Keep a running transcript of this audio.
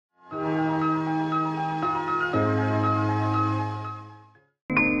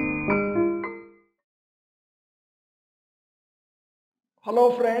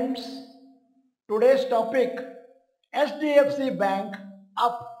Hello friends, today's topic HDFC Bank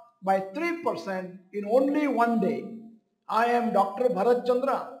up by 3% in only one day. I am Dr. Bharath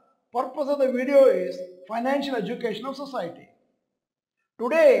Chandra. Purpose of the video is financial education of society.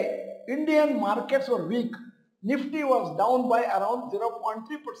 Today, Indian markets were weak. Nifty was down by around 0.3%.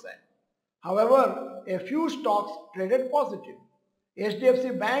 However, a few stocks traded positive.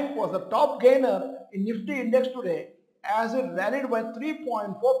 HDFC Bank was the top gainer in Nifty index today as it rallied by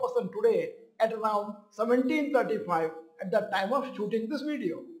 3.4% today at around 1735 at the time of shooting this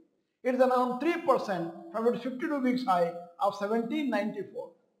video. It is around 3% from its 52 weeks high of 1794.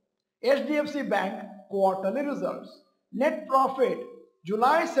 HDFC Bank quarterly results. Net profit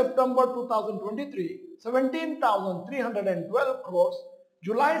July-September 2023 17,312 crores.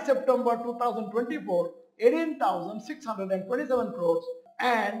 July-September 2024 18,627 crores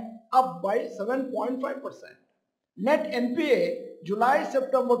and up by 7.5%. Net NPA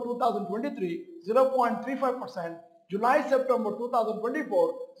July-September 2023 0.35%, July-September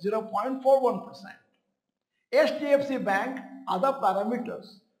 2024 0.41%. HDFC Bank other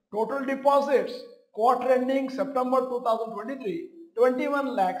parameters. Total deposits quarter ending September 2023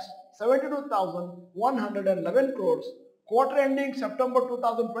 21 lakhs 72,111 crores. Quarter ending September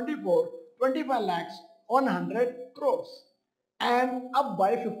 2024 25 lakhs 100 crores and up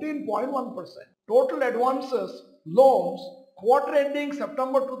by 15.1%. Total advances loans quarter ending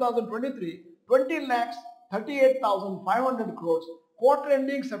September 2023 20 lakhs 38,500 crores. Quarter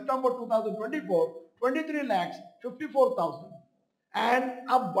ending September 2024 23 lakhs 54,000 and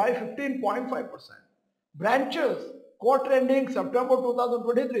up by 15.5%. Branches quarter ending September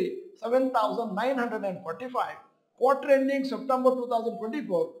 2023 7,945. Quarter ending September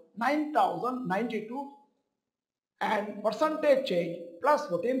 2024 9,092 and percentage change plus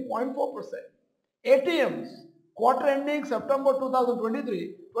 14.4%. ATMs quarter ending September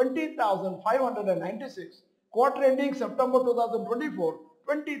 2023 20,596. Quarter ending September 2024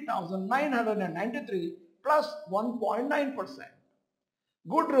 20,993 plus 1.9%.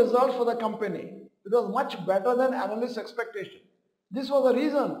 Good results for the company. It was much better than analysts' expectation. This was the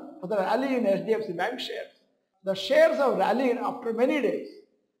reason for the rally in HDFC Bank shares. The shares have rallied after many days.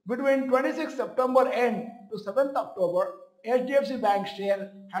 Between 26 September end to 7th October, HDFC Bank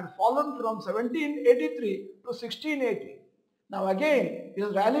share had fallen from 1783 to 1680. Now again, it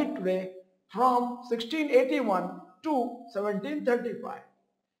has rallied today from 1681 to 1735.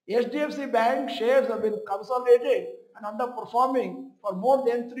 HDFC Bank shares have been consolidated and underperforming for more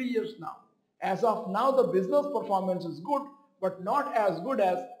than 3 years now. As of now, the business performance is good, but not as good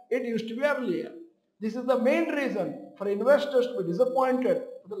as it used to be earlier. This is the main reason for investors to be disappointed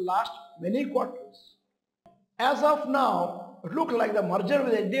for the last many quarters. As of now, it looks like the merger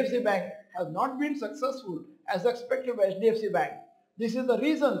with HDFC Bank has not been successful as expected by HDFC Bank. This is the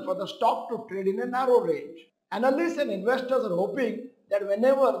reason for the stock to trade in a narrow range. Analysts and investors are hoping that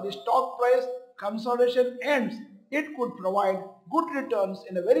whenever the stock price consolidation ends, it could provide good returns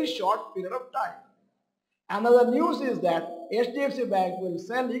in a very short period of time. Another news is that HDFC Bank will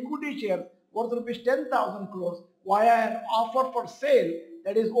sell equity shares worth rupees 10,000 crores via an offer for sale,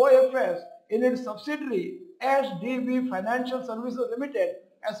 that is OFS, in its subsidiary HDB Financial Services Limited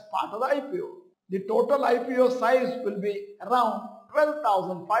as part of the IPO. The total IPO size will be around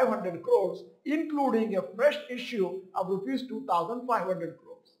 12,500 crores, including a fresh issue of rupees 2,500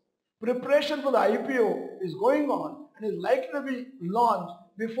 crores. Preparation for the IPO is going on and is likely to be launched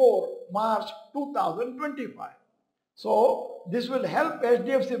before March 2025. So this will help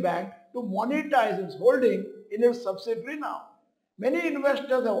HDFC Bank to monetize its holding in its subsidiary now. Many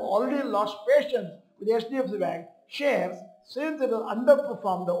investors have already lost patience with HDFC Bank shares since it has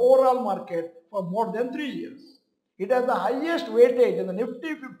underperformed the overall market for more than 3 years. It has the highest weightage in the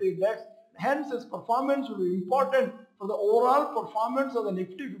Nifty 50 index, hence its performance will be important for the overall performance of the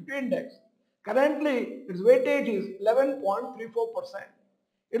Nifty 50 index. Currently, its weightage is 11.34%.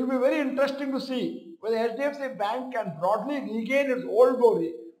 It will be very interesting to see whether HDFC Bank can broadly regain its old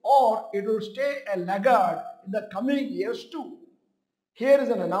glory or it will stay a laggard in the coming years too. Here is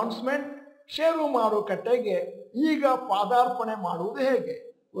an announcement. ಷೇರು ಮಾರುಕಟ್ಟೆಗೆ ಈಗ ಪಾದಾರ್ಪಣೆ ಮಾಡುವುದು ಹೇಗೆ?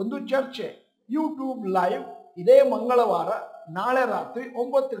 ಒಂದು ಚರ್ಚೆ. YouTube live ಇದೇ ಮಂಗಳವಾರ ನಾಳೆ ರಾತ್ರಿ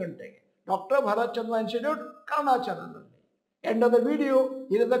 9 ಗಂಟೆಗೆ ಡಾಕ್ಟರ್ ಭರತ್ ಚಂದ್ರ ಇನ್ಸ್ಟಿಟ್ಯೂಟ್ ಕನ್ನಡ ಚಾನಲ್ನಲ್ಲಿ. End of the video,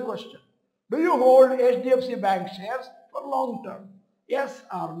 here is the question. Do you hold HDFC Bank shares for long term? Yes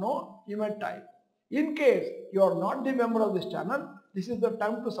or no, you may type. In case you are not the member of this channel, this is the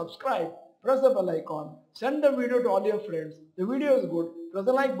time to subscribe. Press the bell icon. Send the video to all your friends. The video is good. Press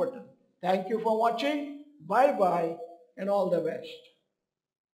the like button. Thank you for watching. Bye bye and all the best.